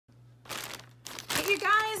you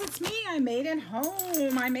guys, it's me. I made it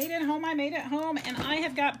home. I made it home, and I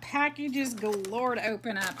have got packages galore to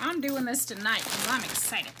open up. I'm doing this tonight because I'm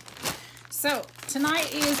excited. So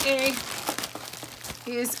tonight is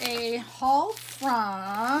a haul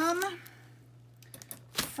from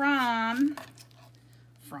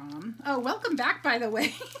oh, welcome back, by the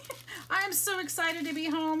way. I am so excited to be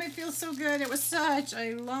home. It feels so good. It was such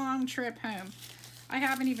a long trip home. I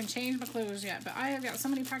haven't even changed my clothes yet, but I have got so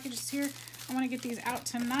many packages here. I want to get these out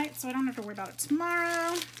tonight so I don't have to worry about it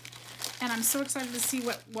tomorrow. And I'm so excited to see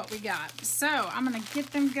what we got. So I'm going to get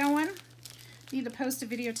them going. Need to post a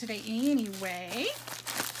video today anyway.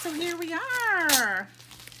 So here we are.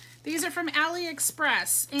 These are from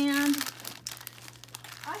AliExpress, and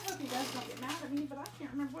I hope you guys don't get mad at me, but I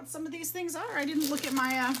can't remember what some of these things are. I didn't look at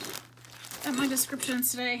my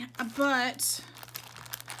descriptions today,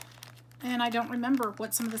 and I don't remember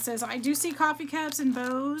what some of this is. I do see coffee cups and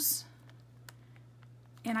bows,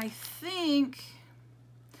 and I think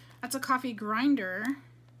that's a coffee grinder.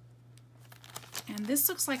 And this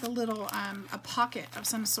looks like a little a pocket of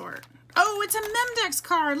some sort. Oh, it's a Memodex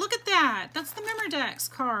card. Look at that. That's the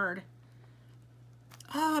Memodex card.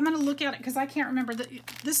 Oh, I'm gonna look at it because I can't remember that.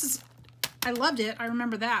 This is, I loved it. I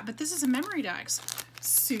remember that, but this is a Memorydex.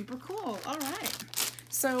 Super cool. All right.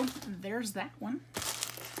 So there's that one.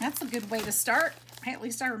 That's a good way to start. At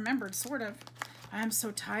least I remembered, sort of. I'm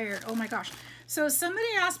so tired. Oh my gosh. So somebody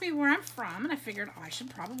asked me where I'm from, and I figured I should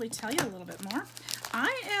probably tell you a little bit more.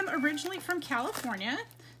 I am originally from California,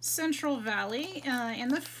 Central Valley, in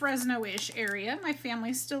the Fresno-ish area. My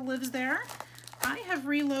family still lives there. I have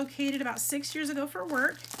relocated about 6 years ago for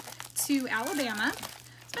work to Alabama.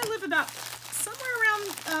 I live about somewhere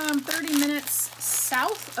around 30 minutes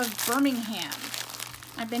south of Birmingham.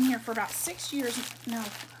 I've been here for about 6 years. No,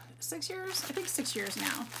 6 years? I think 6 years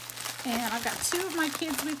now. And I've got two of my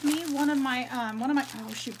kids with me. One of my,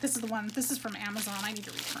 oh shoot, this is the one. This is from Amazon. I need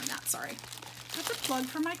to return that, sorry. That's a plug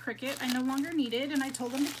for my Cricut. I no longer need it, and I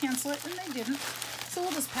told them to cancel it, and they didn't. So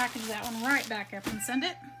we'll just package that one right back up and send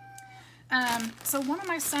it. So one of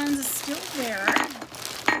my sons is still there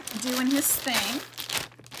doing his thing.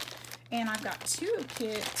 And I've got two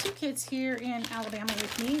kids here in Alabama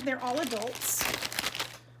with me. They're all adults.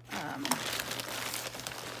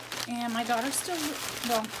 And my daughter still,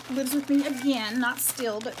 well, lives with me again, not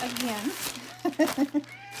still, but again.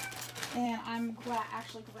 And I'm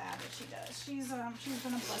actually glad that she does. She's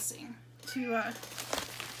been a blessing to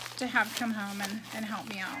have come home and help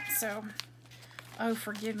me out. So, oh,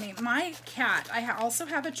 forgive me. My cat, I also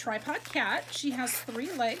have a tripod cat. She has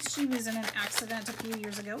 3 legs. She was in an accident a few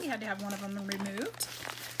years ago. We had to have one of them removed.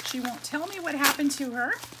 She won't tell me what happened to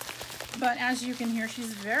her, but as you can hear,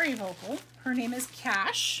 she's very vocal. Her name is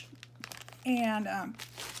Cash, and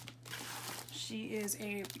she is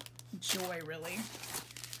a joy, really,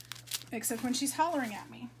 except when she's hollering at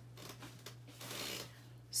me.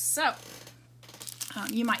 So,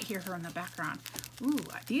 you might hear her in the background. Ooh,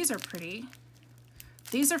 these are pretty.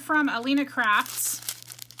 These are from Alina Crafts.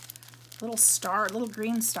 Little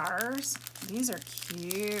green stars. These are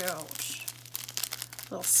cute.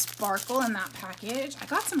 Little sparkle in that package. I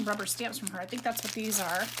got some rubber stamps from her. I think that's what these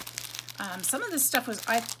are. Some of this stuff was,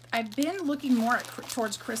 I've been looking more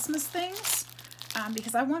towards Christmas things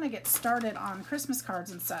because I want to get started on Christmas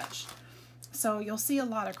cards and such. So you'll see a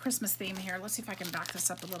lot of Christmas theme here. Let's see if I can back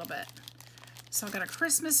this up a little bit. So I've got a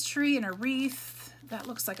Christmas tree and a wreath. That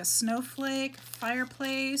looks like a snowflake,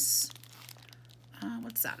 fireplace.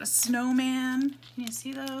 What's that? A snowman. Can you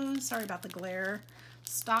see those? Sorry about the glare.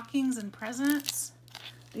 Stockings and presents.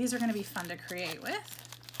 These are going to be fun to create with.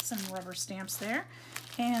 Some rubber stamps there.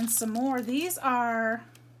 And some more. These are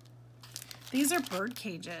bird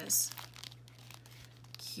cages.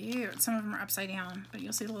 Cute. Some of them are upside down, but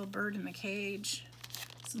you'll see the little bird in the cage.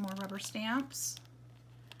 Some more rubber stamps.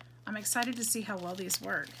 I'm excited to see how well these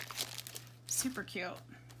work. Super cute.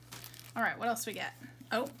 All right, what else we get?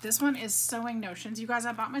 Oh, this one is sewing notions. You guys,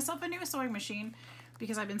 I bought myself a new sewing machine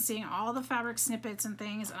because I've been seeing all the fabric snippets and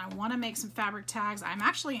things, and I want to make some fabric tags. I'm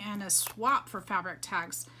actually in a swap for fabric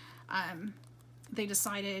tags. They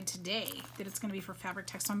decided today that it's going to be for fabric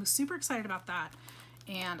tags, so I'm super excited about that.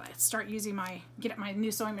 And I start using get my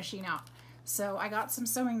new sewing machine out. So I got some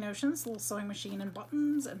sewing notions, little sewing machine and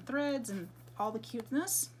buttons and threads and all the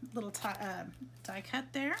cuteness. Little die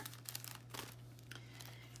cut there.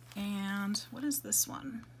 And what is this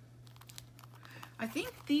one? I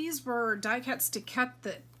think these were die cuts to cut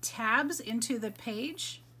the tabs into the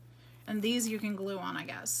page. And these you can glue on, I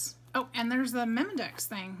guess. Oh, and there's the Memodex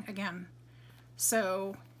thing again.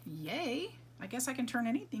 So, yay. I guess I can turn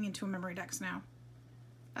anything into a Memorydex now.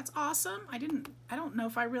 That's awesome. I don't know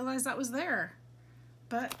if I realized that was there.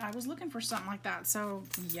 but I was looking for something like that, so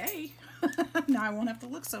yay. Now I won't have to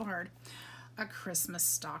look so hard. A Christmas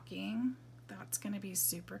stocking. That's going to be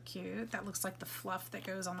super cute. That looks like the fluff that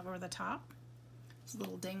goes on over the top. There's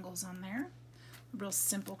little dangles on there. Real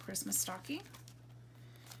simple Christmas stocking.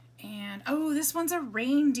 And, oh, this one's a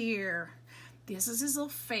reindeer. This is his little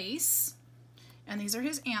face. And these are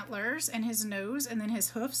his antlers and his nose and then his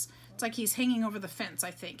hoofs. It's like he's hanging over the fence,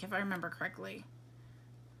 I think, if I remember correctly.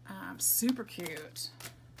 Super cute.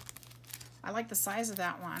 I like the size of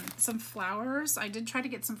that one. Some flowers. I did try to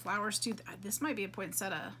get some flowers too. This might be a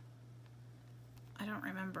poinsettia. I don't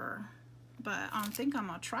remember. But I think I'm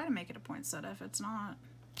going to try to make it a poinsettia if it's not.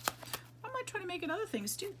 I might try to make it other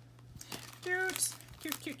things too. Cute.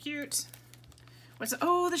 Cute, cute, cute. What's it?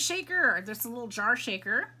 Oh, the shaker. There's a little jar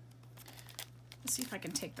shaker. Let's see if I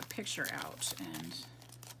can take the picture out. And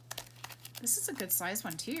this is a good size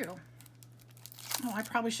one too. Oh, I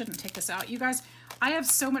probably shouldn't take this out. You guys, I have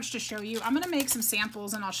so much to show you. I'm going to make some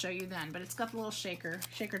samples and I'll show you then. But it's got the little shaker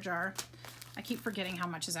jar. I keep forgetting how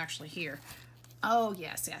much is actually here. Oh,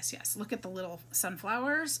 yes, yes, yes. Look at the little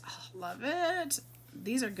sunflowers. Oh, love it.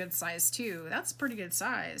 These are good size too. That's a pretty good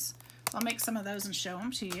size. I'll make some of those and show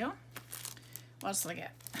them to you. What else did I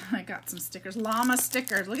get? I got some stickers. Llama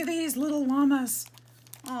stickers. Look at these little llamas.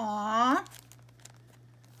 Aww.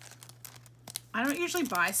 I don't usually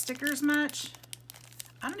buy stickers much.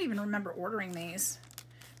 I don't even remember ordering these,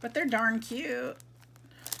 but they're darn cute.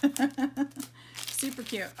 Super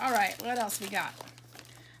cute. All right, what else we got?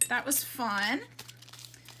 That was fun.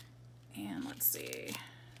 And let's see.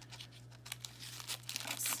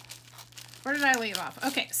 Where did I leave off?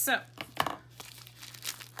 Okay, so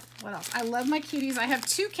what else? I love my cuties. I have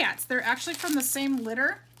two cats. They're actually from the same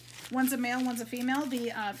litter. One's a male, one's a female.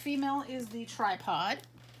 The female is the tripod,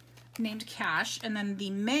 named Cash, and then the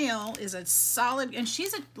male is a solid, and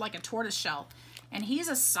she's like a tortoise shell, and he's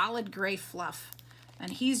a solid gray fluff,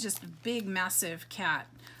 and he's just a big, massive cat.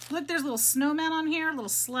 Look, there's a little snowman on here, a little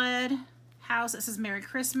sled house. It says Merry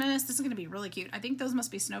Christmas. This is going to be really cute. I think those must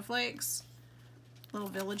be snowflakes. Little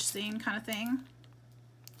village scene kind of thing.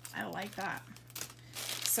 I like that.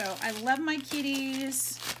 So I love my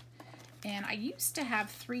kitties. And I used to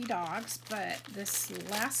have 3 dogs, but this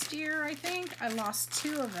last year, I think, I lost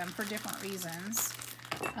 2 of them for different reasons.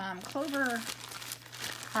 Clover,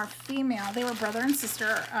 our female, they were brother and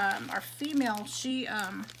sister. Our female, she,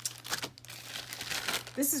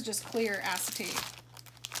 this is just clear acetate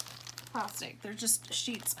plastic. They're just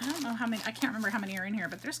sheets. I don't know how many, I can't remember how many are in here,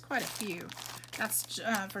 but there's quite a few. That's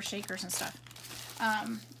for shakers and stuff.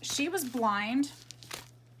 She was blind,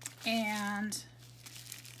 and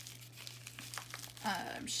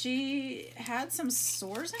she had some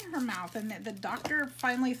sores in her mouth, and the doctor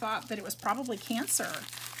finally thought that it was probably cancer.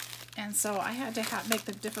 And so I had to make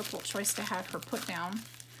the difficult choice to have her put down.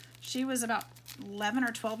 She was about 11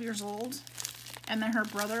 or 12 years old, and then her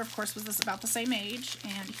brother, of course, was about the same age,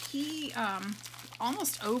 and he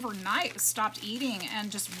almost overnight stopped eating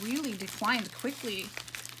and just really declined quickly.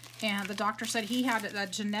 And the doctor said he had a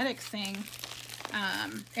genetic thing.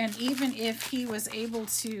 And even if he was able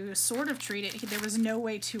to sort of treat it, there was no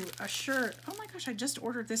way to assure. Oh my gosh, I just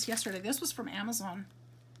ordered this yesterday. This was from Amazon.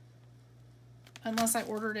 Unless I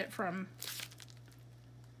ordered it from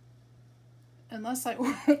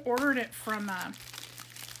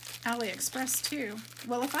AliExpress too.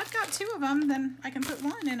 Well, if I've got 2 of them, then I can put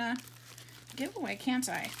one in a giveaway, can't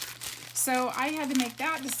I? So I had to make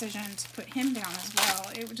that decision to put him down as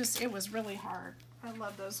well. It was really hard. I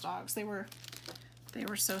love those dogs. They were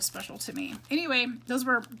so special to me. Anyway, those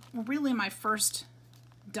were really my first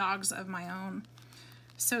dogs of my own.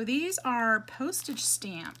 So these are postage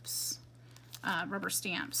stamps, rubber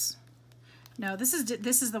stamps. No, this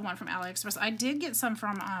is the one from AliExpress. I did get some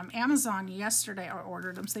from Amazon yesterday. I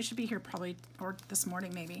ordered them, so they should be here probably, or this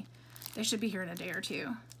morning maybe. They should be here in a day or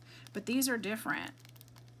 2. But these are different.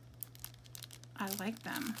 I like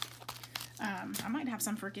them. I might have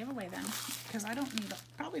some for a giveaway then, because I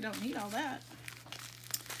probably don't need all that.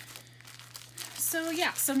 So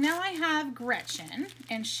yeah, so now I have Gretchen,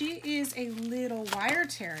 and she is a little wire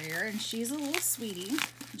terrier, and she's a little sweetie.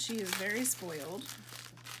 She is very spoiled,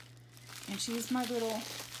 and she's my little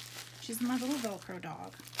Velcro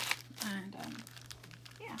dog. And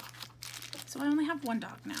yeah, so I only have one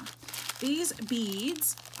dog now. These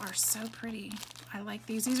beads are so pretty. I like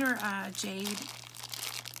these. These are jade.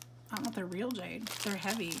 I don't know if they're real jade. They're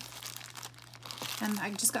heavy. And I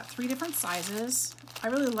just got 3 different sizes. I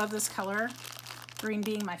really love this color. Green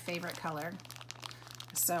being my favorite color.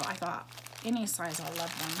 So I thought any size, I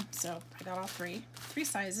love them. So I got all 3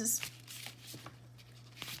 sizes.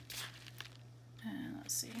 And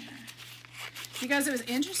let's see here. You guys, it was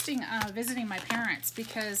interesting visiting my parents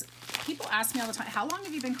because people ask me all the time, how long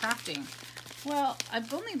have you been crafting? Well,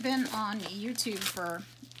 I've only been on YouTube for,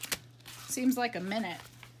 seems like a minute.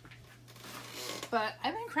 But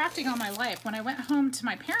I've been crafting all my life. When I went home to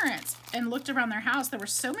my parents and looked around their house, there were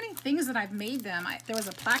so many things that I've made them. There was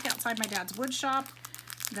a plaque outside my dad's wood shop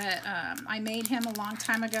that I made him a long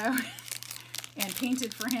time ago and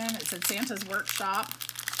painted for him. It said Santa's Workshop.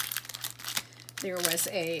 There was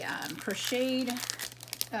a crocheted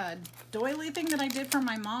doily thing that I did for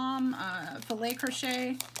my mom, filet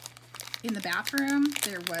crochet in the bathroom.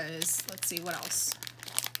 There was, let's see, what else?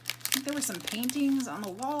 I think there were some paintings on the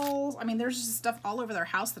walls. I mean, there's just stuff all over their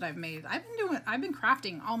house that I've made. I've been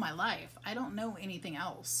crafting all my life. I don't know anything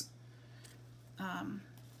else.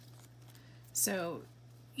 So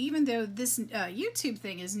even though this YouTube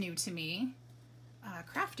thing is new to me,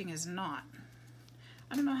 crafting is not.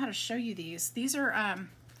 I don't know how to show you these. These are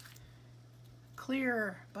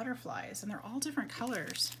clear butterflies, and they're all different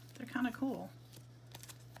colors. They're kind of cool.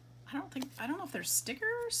 I don't know if they're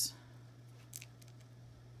stickers.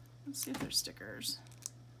 Let's see if they're stickers.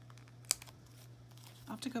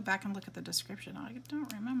 I'll have to go back and look at the description. I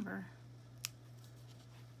don't remember.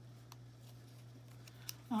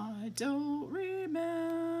 I don't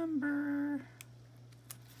remember.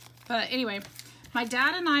 But anyway, my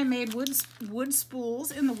dad and I made wood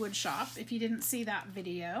spools in the wood shop, if you didn't see that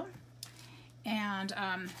video. And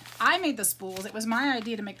I made the spools. It was my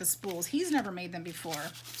idea to make the spools. He's never made them before.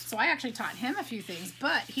 So I actually taught him a few things,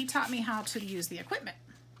 but he taught me how to use the equipment.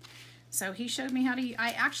 So he showed me how to. I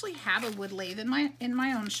actually have a wood lathe in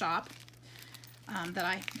my own shop that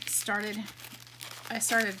I started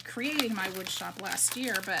creating my wood shop last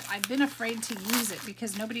year, but I've been afraid to use it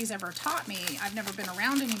because nobody's ever taught me. I've never been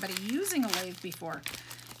around anybody using a lathe before,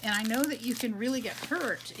 and I know that you can really get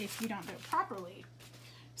hurt if you don't do it properly.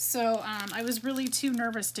 So I was really too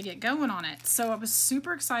nervous to get going on it. So I was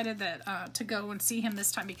super excited that to go and see him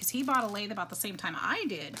this time because he bought a lathe about the same time I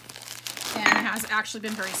did, and has actually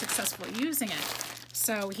been very successful at using it.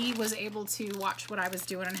 So he was able to watch what I was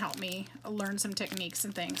doing and help me learn some techniques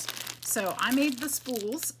and things. So I made the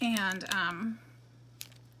spools, and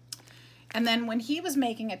then when he was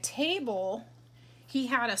making a table, he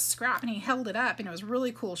had a scrap and he held it up and it was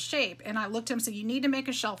really cool shape. And I looked at him and said, you need to make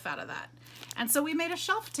a shelf out of that. And so we made a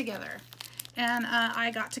shelf together. And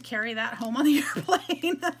I got to carry that home on the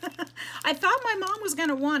airplane. I thought my mom was going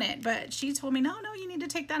to want it, but she told me, no, you need to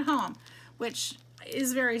take that home, which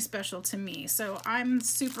is very special to me. So I'm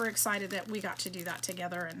super excited that we got to do that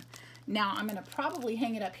together. And now I'm going to probably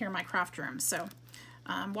hang it up here in my craft room. So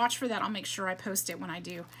watch for that. I'll make sure I post it when I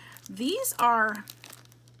do. These are,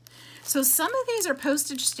 so some of these are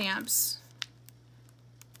postage stamps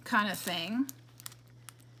kind of thing.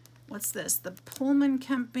 What's this? The Pullman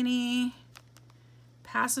Company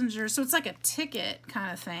passenger. So it's like a ticket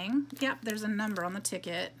kind of thing. Yep, there's a number on the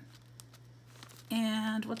ticket.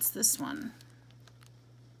 And what's this one?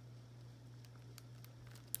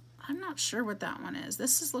 I'm not sure what that one is.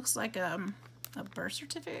 This looks like a birth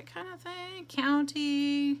certificate kind of thing.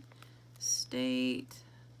 County, state,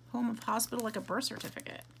 home of hospital, like a birth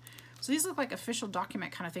certificate. So these look like official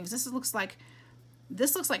document kind of things. This looks like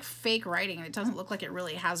fake writing. It doesn't look like it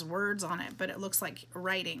really has words on it, but it looks like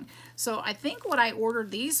writing. So I think what I ordered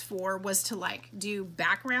these for was to like do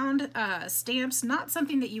background stamps, not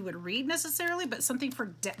something that you would read necessarily, but something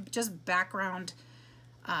for just background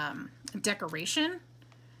decoration.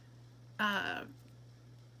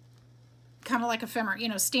 Kind of like ephemera, you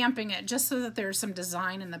know, stamping it just so that there's some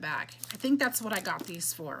design in the back. I think that's what I got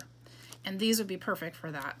these for. And these would be perfect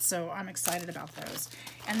for that. So I'm excited about those.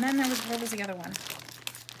 And then what was the other one?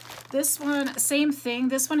 This one, same thing.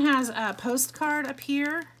 This one has a postcard up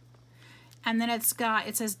here. And then it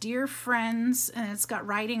says, Dear Friends, and it's got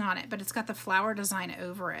writing on it, but it's got the flower design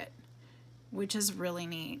over it, which is really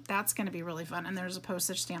neat. That's going to be really fun. And there's a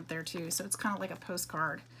postage stamp there too. So it's kind of like a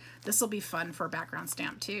postcard. This will be fun for a background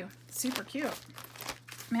stamp too. Super cute.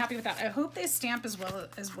 I'm happy with that. I hope they stamp as well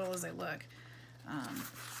as they look.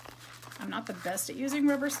 I'm not the best at using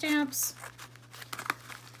rubber stamps.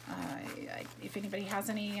 If anybody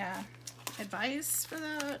has any advice for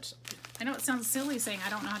that. I know it sounds silly saying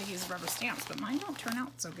I don't know how to use rubber stamps, but mine don't turn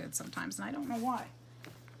out so good sometimes, and I don't know why.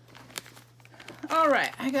 All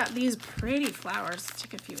right, I got these pretty flowers. Let's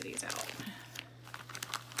take a few of these out.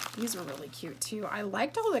 These are really cute too. I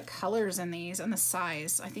liked all the colors in these and the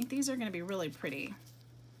size. I think these are going to be really pretty.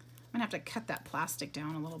 I'm going to have to cut that plastic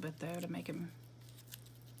down a little bit though to make them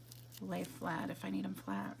lay flat if I need them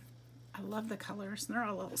flat. I love the colors. They're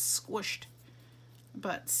all a little squished,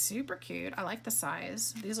 but super cute. I like the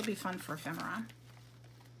size. These will be fun for ephemera.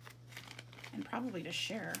 and probably to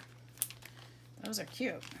share. Those are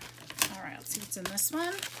cute. All right, let's see what's in this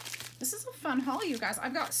one. This is a fun haul, you guys.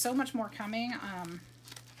 I've got so much more coming. I'm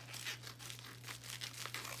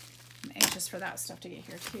anxious for that stuff to get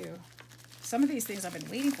here too. Some of these things I've been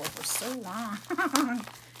waiting for so long.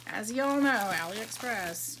 As you all know,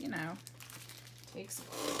 AliExpress, you know, takes,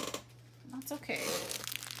 that's okay.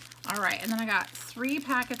 All right, and then I got 3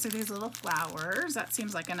 packets of these little flowers. That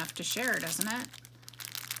seems like enough to share, doesn't it?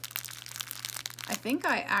 I think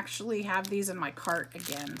I actually have these in my cart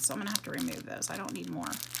again, so I'm gonna have to remove those. I don't need more.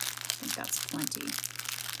 I think that's plenty.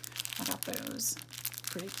 I got those.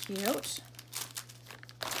 Pretty cute.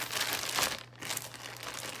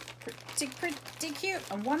 Pretty cute.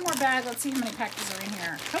 And one more bag. Let's see how many packages are in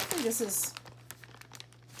here. Hopefully this is,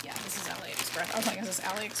 yeah, this is AliExpress. I was like, is this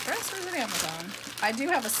AliExpress or is it Amazon? I do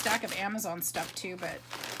have a stack of Amazon stuff too, but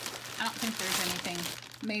I don't think there's anything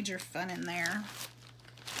major fun in there.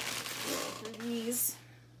 These.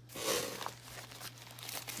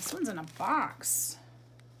 This one's in a box.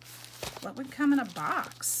 What would come in a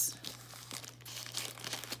box?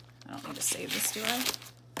 I don't need to save this, do I?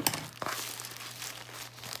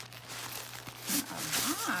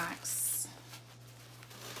 Box.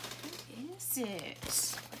 What is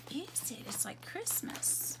it? What is it? It's like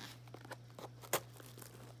Christmas.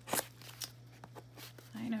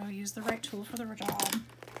 I know, use the right tool for the job.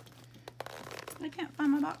 I can't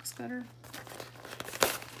find my box cutter.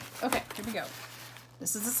 Okay, here we go.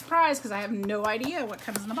 This is a surprise because I have no idea what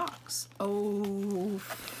comes in the box. Oh,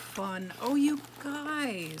 fun. Oh, you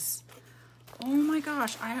guys. Oh my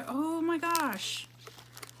gosh. Oh my gosh.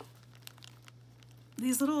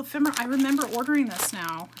 These little ephemera, I remember ordering this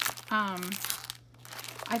now.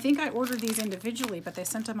 I think I ordered these individually, but they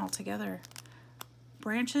sent them all together.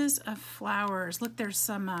 Branches of flowers. Look, there's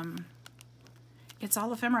some, it's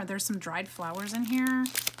all ephemera. There's some dried flowers in here.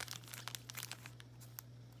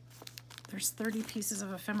 There's 30 pieces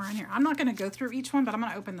of ephemera in here. I'm not gonna go through each one, but I'm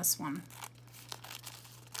gonna open this one.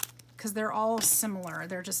 Because they're all similar.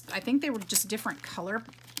 They're just, I think they were just different color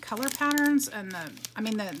patterns, and the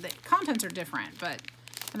contents are different, but,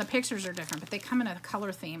 and the pictures are different, but they come in a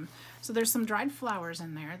color theme. So there's some dried flowers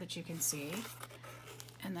in there that you can see.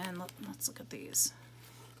 And then let's look at these.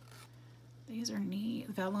 These are neat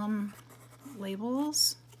vellum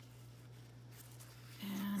labels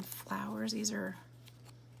and flowers. These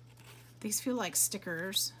feel like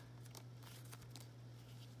stickers.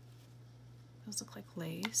 Those look like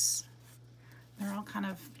lace. They're all kind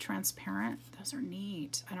of transparent. Those are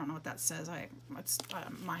neat. I don't know what that says.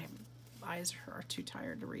 My eyes are too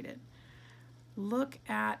tired to read it. Look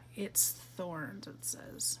at its thorns, it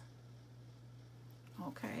says.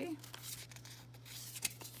 Okay.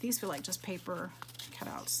 These feel like just paper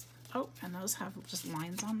cutouts. Oh, and those have just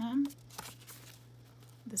lines on them.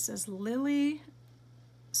 This says Lily,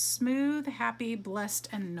 smooth, happy, blessed,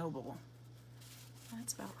 and noble.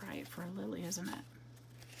 That's about right for a lily, isn't it?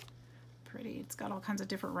 Pretty. It's got all kinds of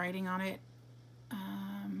different writing on it.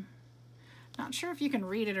 Not sure if you can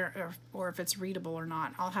read it or if it's readable or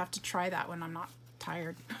not. I'll have to try that when I'm not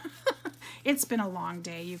tired. It's been a long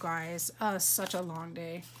day, you guys. Such a long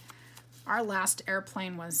day. Our last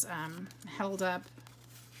airplane was held up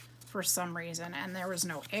for some reason, and there was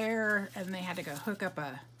no air, and they had to go hook up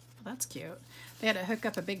well, that's cute. They had to hook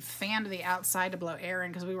up a big fan to the outside to blow air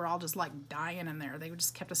in because we were all just like dying in there. They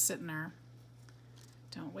just kept us sitting there.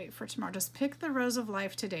 Don't wait for tomorrow. Just pick the rose of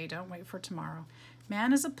life today. Don't wait for tomorrow.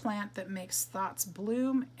 Man is a plant that makes thoughts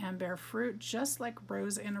bloom and bear fruit just like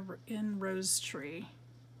rose in rose tree.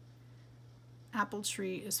 Apple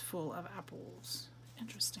tree is full of apples.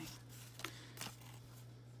 Interesting.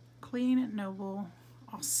 Clean, noble,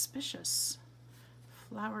 auspicious.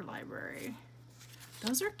 Flower library.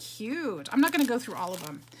 Those are cute. I'm not going to go through all of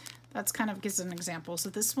them. That's kind of gives an example. So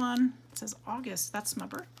this one says August. That's my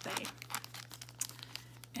birthday.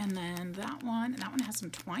 And then that one has some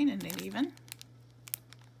twine in it even.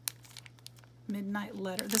 Midnight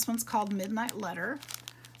Letter. This one's called Midnight Letter.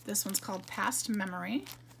 This one's called Past Memory.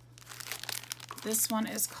 This one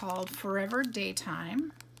is called Forever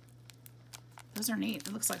Daytime. Those are neat.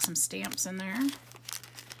 It looks like some stamps in there.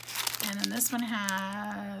 And then this one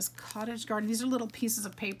has Cottage Garden. These are little pieces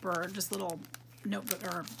of paper, just little notebook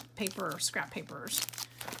or paper, scrap papers.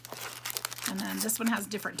 And then this one has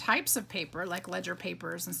different types of paper, like ledger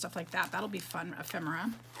papers and stuff like that. That'll be fun, ephemera.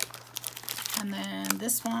 And then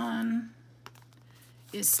this one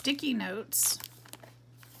is sticky notes.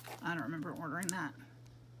 I don't remember ordering that,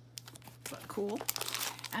 but cool.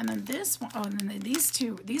 And then this one, oh, and then these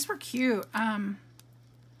two, these were cute.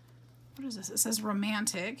 What is this? It says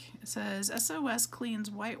romantic. It says SOS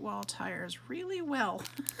cleans white wall tires really well.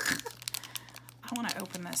 I want to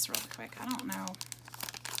open this real quick. I don't know.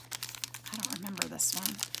 I don't remember this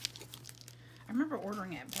one. I remember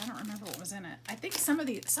ordering it, but I don't remember what was in it. I think some of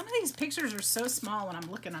these pictures are so small when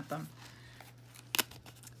I'm looking at them.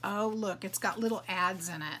 Oh, look, it's got little ads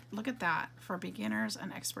in it. Look at that. For beginners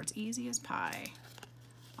and experts, easy as pie.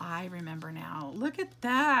 I remember now. Look at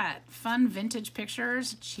that. Fun vintage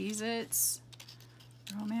pictures. Cheez-Its.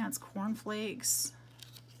 Romance. Cornflakes.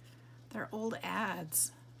 They're old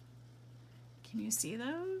ads. Can you see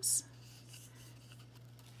those?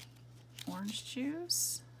 Orange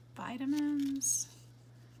juice. Vitamins.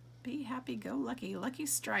 Be happy, go lucky. Lucky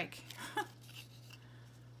Strike.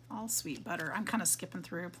 All sweet butter. I'm kind of skipping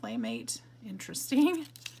through. Playmate. Interesting.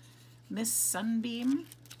 Miss Sunbeam.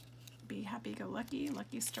 Be happy, go lucky.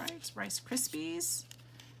 Lucky Strikes. Rice Krispies.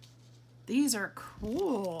 These are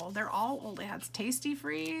cool. They're all old ads. Tasty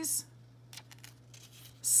Freeze.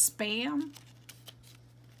 Spam.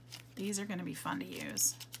 These are going to be fun to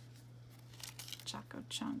use. Choco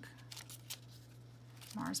Chunk.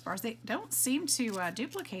 Mars bars. They don't seem to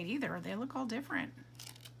duplicate either. They look all different.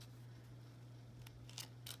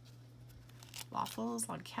 Waffles,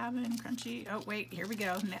 Log Cabin, Crunchy. Oh, wait, here we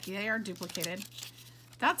go. They are duplicated.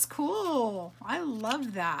 That's cool. I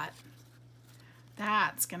love that.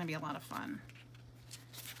 That's going to be a lot of fun.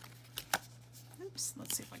 Oops,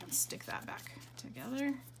 let's see if I can stick that back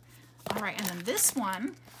together. All right, and then this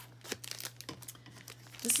one,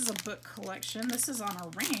 this is a book collection. This is on a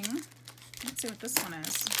ring. Let's see what this one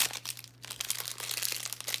is.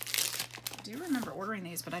 I do remember ordering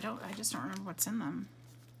these, but I just don't remember what's in them.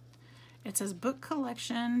 It says Book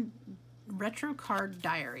Collection Retro Card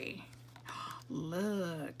Diary.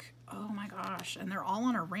 Look. Oh my gosh. And they're all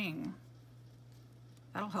on a ring.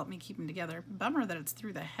 That'll help me keep them together. Bummer that it's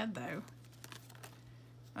through the head though.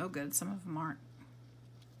 Oh good, some of them aren't.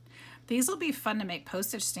 These will be fun to make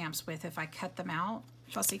postage stamps with if I cut them out.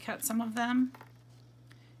 Fussy cut some of them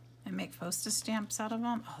and make postage stamps out of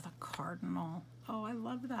them. Oh, the cardinal. Oh, I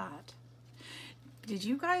love that. Did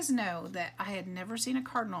you guys know that I had never seen a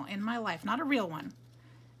cardinal in my life, not a real one,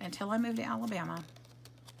 until I moved to Alabama?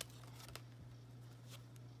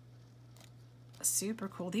 Super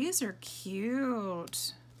cool. These are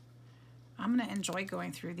cute. I'm going to enjoy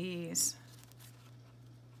going through these.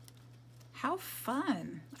 How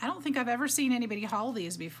fun. I don't think I've ever seen anybody haul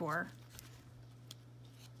these before.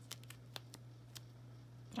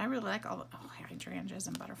 But I really like all the hydrangeas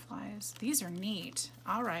and butterflies. These are neat.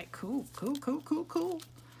 All right, cool, cool, cool, cool, cool.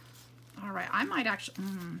 All right, I might actually,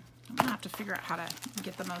 I'm gonna have to figure out how to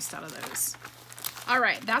get the most out of those. All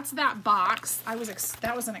right, that's that box.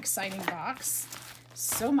 That was an exciting box.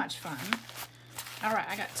 So much fun. All right,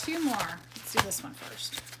 I got two more. Let's do this one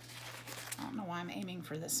first. I don't know why I'm aiming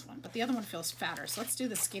for this one, but the other one feels fatter, so let's do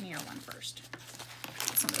the skinnier one first.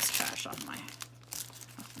 Get some of this trash off my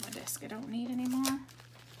desk I don't need anymore.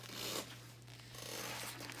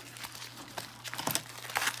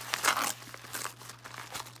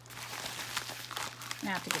 I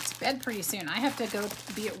have to get to bed pretty soon. I have to go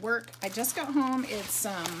be at work. I just got home. It's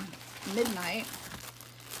midnight,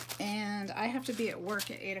 and I have to be at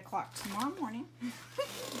work at 8 o'clock tomorrow morning,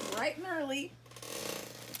 bright and early.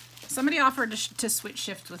 Somebody offered to switch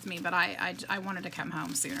shifts with me, but I wanted to come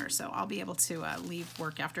home sooner, so I'll be able to leave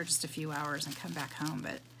work after just a few hours and come back home.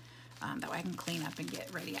 But that way I can clean up and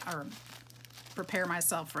get ready or prepare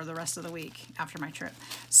myself for the rest of the week after my trip.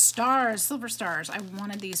 Stars, silver stars. I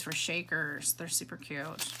wanted these for shakers. They're super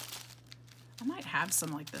cute. I might have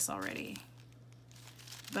some like this already,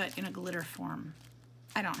 but in a glitter form.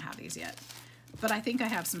 I don't have these yet, but I think I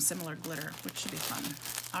have some similar glitter, which should be fun.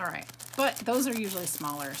 All right, but those are usually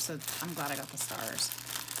smaller, so I'm glad I got the stars.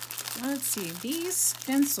 Let's see, these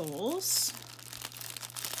stencils.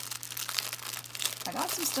 I got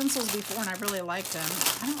some stencils before and I really liked them.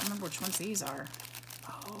 I don't remember which ones these are.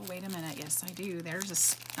 Oh, wait a minute. Yes, I do. There's a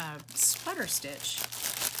sweater stitch.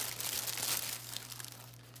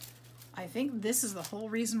 I think this is the whole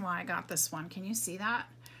reason why I got this one. Can you see that?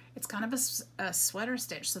 It's kind of a sweater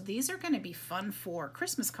stitch. So these are going to be fun for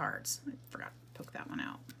Christmas cards. I forgot to poke that one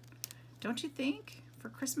out. Don't you think? For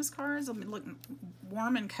Christmas cards, it'll look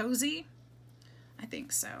warm and cozy. I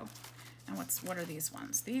think so. And what are these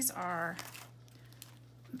ones? These are...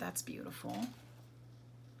 That's beautiful.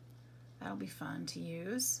 That'll be fun to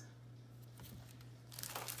use.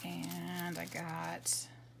 And I got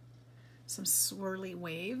some swirly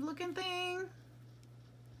wave looking thing.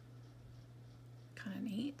 Kind of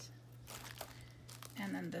neat.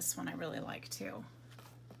 And then this one I really like too.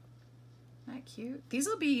 Isn't that cute? These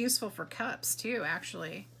will be useful for cups too,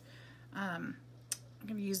 actually. I'm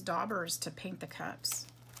going to use daubers to paint the cups.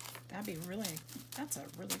 That's a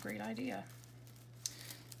really great idea.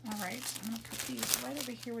 All right, I'm going to put these right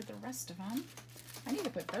over here with the rest of them. I need to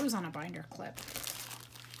put those on a binder clip.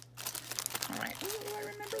 All right, ooh, I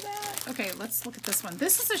remember that. Okay, let's look at this one.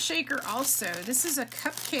 This is a shaker also. This is a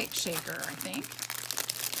cupcake shaker, I think.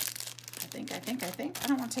 I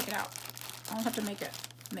don't want to take it out. I'll have to make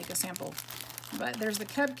a sample. But there's the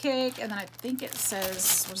cupcake, and then I think it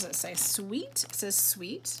says, what does it say? Sweet. It says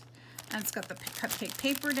sweet. And it's got the cupcake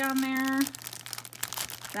paper down there.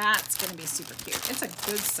 That's going to be super cute. It's a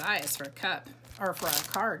good size for a cup, or for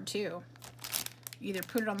a card too. Either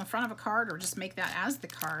put it on the front of a card or just make that as the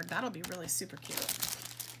card. That'll be really super cute.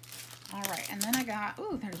 All right, and then I got,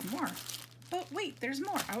 ooh, there's more. But wait, there's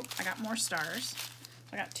more. Oh, I got more stars.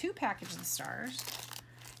 I got 2 packages of stars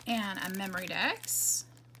and a memory Dex.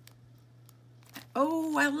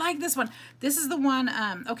 Oh, I like this one. This is the one,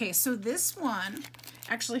 okay, so this one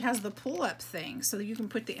actually has the pull-up thing, so that you can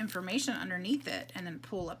put the information underneath it and then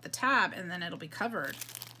pull up the tab, and then it'll be covered.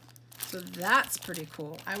 So that's pretty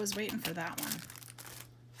cool. I was waiting for that one.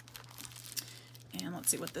 And let's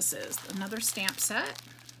see what this is. Another stamp set.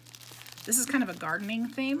 This is kind of a gardening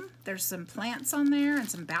theme. There's some plants on there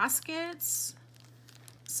and some baskets,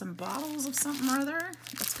 some bottles of something or other.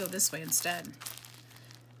 Let's go this way instead.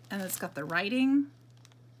 And it's got the writing.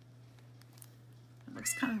 It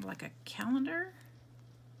looks kind of like a calendar.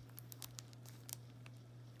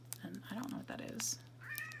 And I don't know what that is.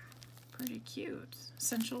 Pretty cute.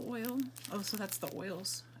 Essential oil. Oh, so that's the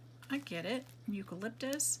oils. I get it.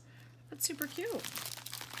 Eucalyptus. That's super cute.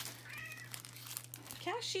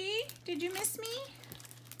 Cashy, did you miss me?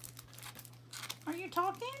 Are you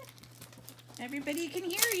talking? Everybody can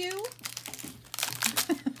hear you.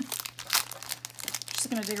 Just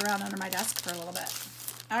gonna dig around under my desk for a little bit.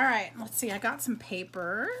 All right, let's see. I got some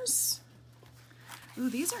papers. Ooh,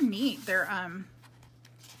 these are neat. They're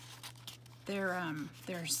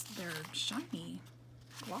shiny,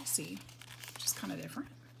 glossy, which is kind of different.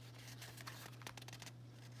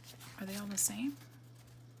 Are they all the same?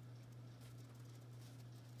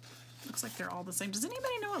 Looks like they're all the same. Does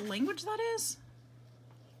anybody know what language that is?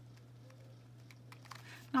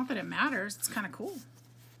 Not that it matters. It's kind of cool.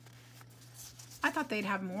 I thought they'd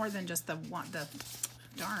have more than just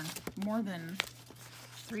more than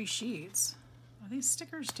 3 sheets. Are these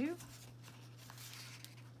stickers too?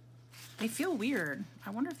 They feel weird. I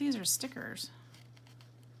wonder if these are stickers.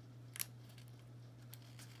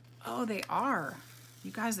 Oh, they are.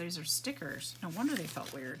 You guys, these are stickers. No wonder they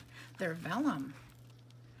felt weird. They're vellum.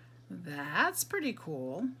 That's pretty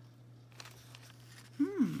cool.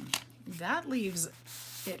 That leaves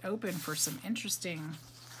it open for some interesting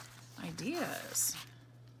ideas.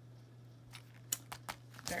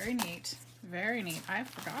 Very neat. Very neat. I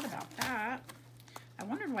forgot about that. I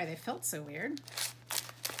wondered why they felt so weird.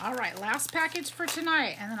 All right, last package for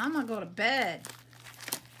tonight, and then I'm gonna go to bed.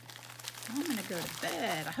 I'm gonna go to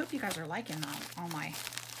bed. I hope you guys are liking all my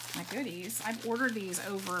goodies. I've ordered these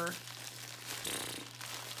over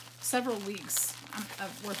several weeks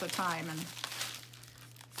worth of time, and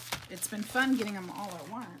it's been fun getting them all at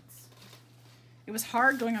once. It was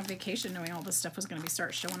hard going on vacation knowing all this stuff was going to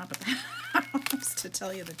start showing up at the house, to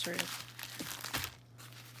tell you the truth.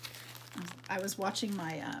 I was watching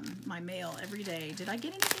my my mail every day. Did I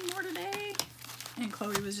get anything more today? And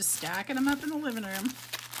Chloe was just stacking them up in the living room.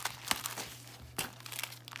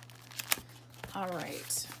 All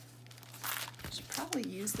right. I should probably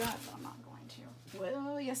use that, but I'm not going to.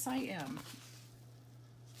 Well, yes, I am.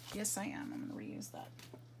 Yes, I am. I'm going to reuse that.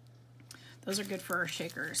 Those are good for our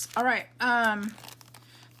shakers. All right.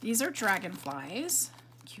 These are dragonflies.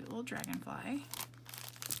 Cute little dragonfly.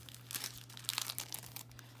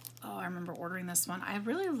 Oh, I remember ordering this one. I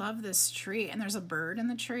really love this tree. And there's a bird in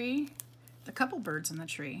the tree. A couple birds in the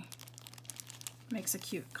tree. Makes a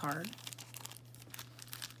cute card.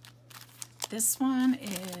 This one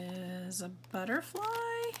is a butterfly.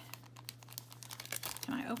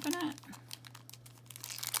 Can I open it?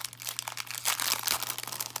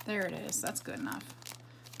 There it is. That's good enough.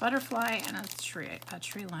 Butterfly and a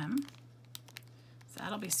tree limb. So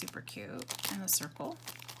that'll be super cute in the circle.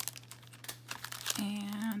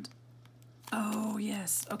 And oh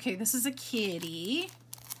yes. Okay, this is a kitty.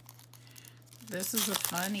 This is a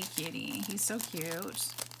funny kitty. He's so cute.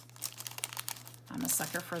 I'm a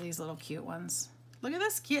sucker for these little cute ones. Look at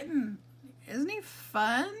this kitten. Isn't he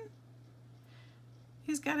fun?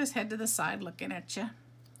 He's got his head to the side looking at you.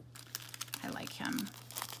 I like him.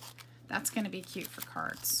 That's going to be cute for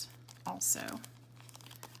cards also. I'm going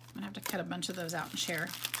to have to cut a bunch of those out and share.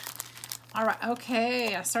 All right.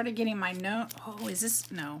 Okay. I started getting my gnome. Oh, is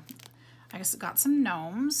this? No. I just got some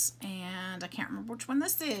gnomes, and I can't remember which one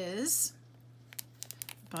this is.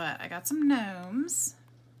 But I got some gnomes.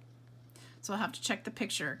 So I'll have to check the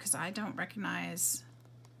picture because I don't recognize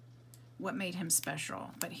what made him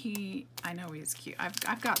special. But I know he's cute.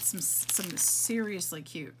 I've got some seriously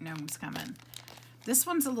cute gnomes coming. This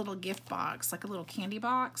one's a little gift box, like a little candy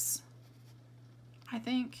box, I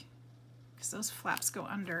think. Because those flaps go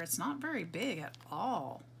under. It's not very big at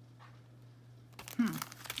all.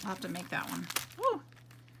 I'll have to make that one. Woo!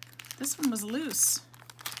 This one was loose.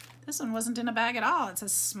 This one wasn't in a bag at all. It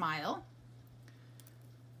says smile.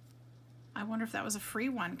 I wonder if that was a free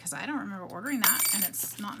one because I don't remember ordering that and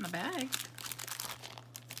it's not in the bag.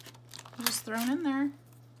 Just thrown in there.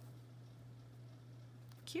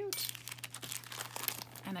 Cute.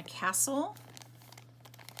 And a castle.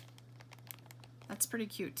 That's pretty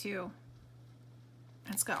cute too.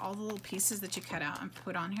 It's got all the little pieces that you cut out and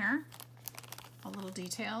put on here. All little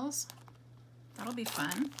details. That'll be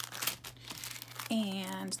fun.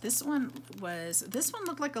 And this one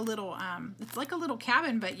looked like a little, it's like a little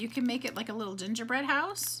cabin, but you can make it like a little gingerbread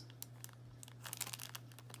house.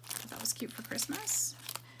 That was cute for Christmas.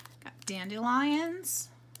 Got dandelions.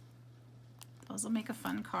 Those will make a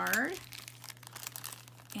fun card.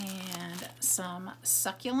 And some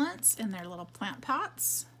succulents in their little plant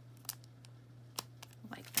pots.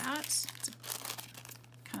 Like that. It's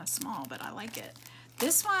kind of small, but I like it.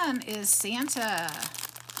 This one is Santa.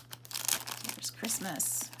 There's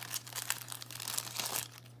Christmas.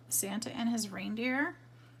 Santa and his reindeer.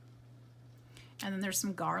 And then there's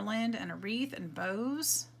some garland and a wreath and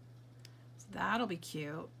bows. So that'll be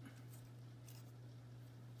cute.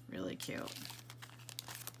 Really cute.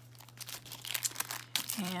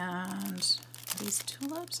 And these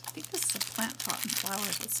tulips. I think this is a plant pot and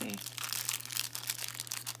flowers. Let's see.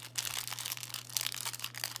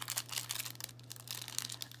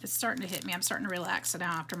 It's starting to hit me. I'm starting to relax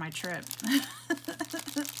now after my trip.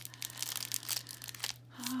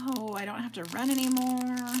 Oh, I don't have to run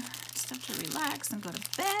anymore. Just have to relax and go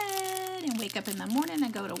to bed and wake up in the morning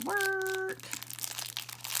and go to work.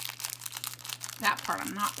 That part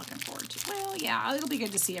I'm not looking forward to. Well, yeah, it'll be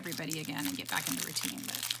good to see everybody again and get back into routine,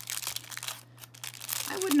 but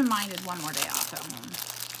I wouldn't have minded one more day off at home.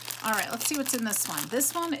 All right, let's see what's in this one.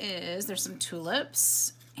 This one is, there's some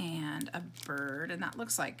tulips and a bird, and that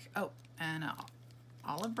looks like, oh, and a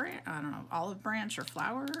olive branch, I don't know, olive branch or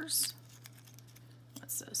flowers.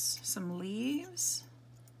 What's this? Some leaves.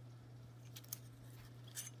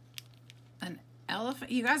 An elephant.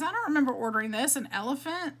 You guys, I don't remember ordering this. An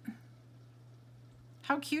elephant.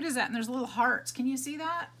 How cute is that? And there's little hearts. Can you see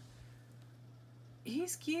that?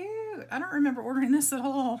 He's cute. I don't remember ordering this at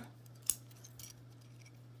all.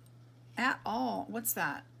 At all. What's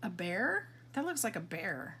that? A bear? That looks like a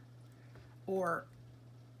bear. Or,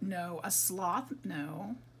 no, a sloth?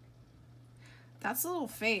 No. That's a little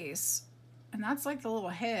face. And that's like the little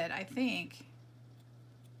head, I think.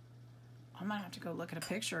 I'm gonna have to go look at a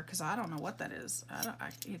picture because I don't know what that is.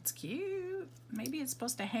 It's cute. Maybe it's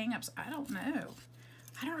supposed to hang up. I don't know.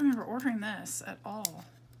 I don't remember ordering this at all.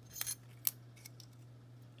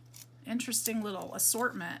 Interesting little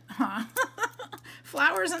assortment, huh?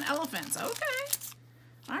 Flowers and elephants. Okay.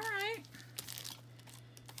 All right.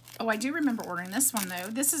 Oh, I do remember ordering this one, though.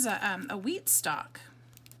 This is a wheat stalk.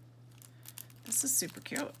 This is super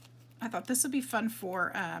cute. I thought this would be fun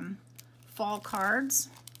for fall cards.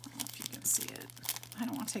 I don't know if you can see it. I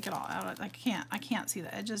don't want to take it all out. I can't see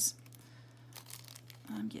the edges.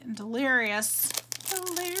 I'm getting delirious.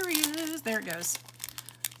 Delirious. There it goes.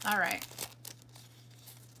 All right.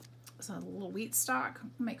 So a little wheat stalk.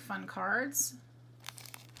 Make fun cards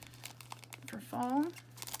for fall.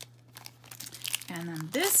 And then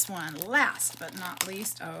this one, last but not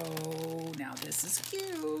least. Oh, now this is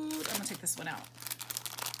cute. I'm gonna take this one out.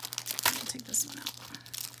 Take this one out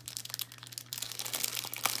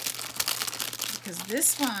because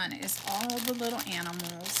this one is all the little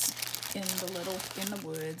animals in the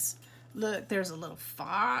woods. Look, there's a little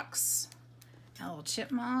fox, a little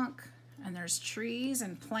chipmunk, and there's trees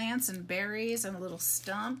and plants and berries and a little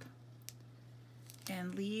stump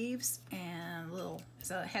and leaves and little, is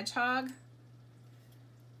that a hedgehog?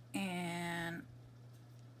 And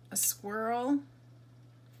a squirrel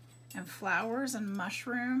and flowers and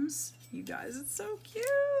mushrooms. You guys, it's so cute.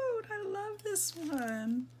 I love this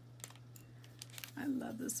one. I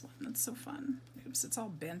love this one. It's so fun. Oops, it's all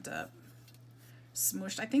bent up.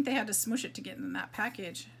 Smushed. I think they had to smush it to get in that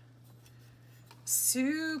package.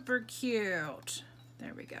 Super cute.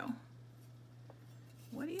 There we go.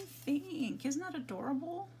 What do you think? Isn't that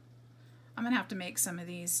adorable? I'm going to have to make some of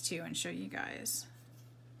these too and show you guys.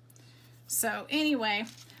 So anyway,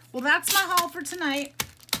 well, that's my haul for tonight.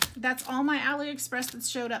 That's all my AliExpress that's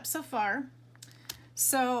showed up so far.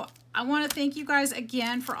 So I want to thank you guys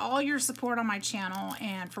again for all your support on my channel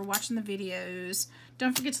and for watching the videos.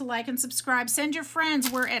 Don't forget to like and subscribe. Send your friends.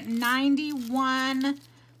 We're at 91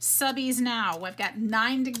 subbies now. We've got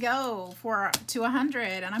 9 to go to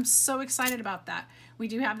 100, and I'm so excited about that. We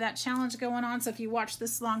do have that challenge going on, so if you watch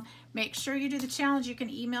this long, make sure you do the challenge. You can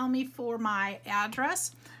email me for my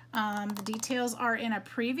address. The details are in a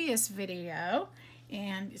previous video,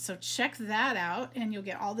 and so check that out, and you'll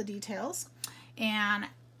get all the details. And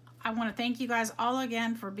I want to thank you guys all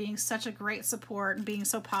again for being such a great support and being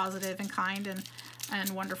so positive and kind and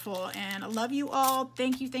wonderful. And I love you all.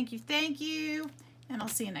 Thank you, thank you, thank you. And I'll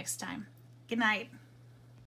see you next time. Good night.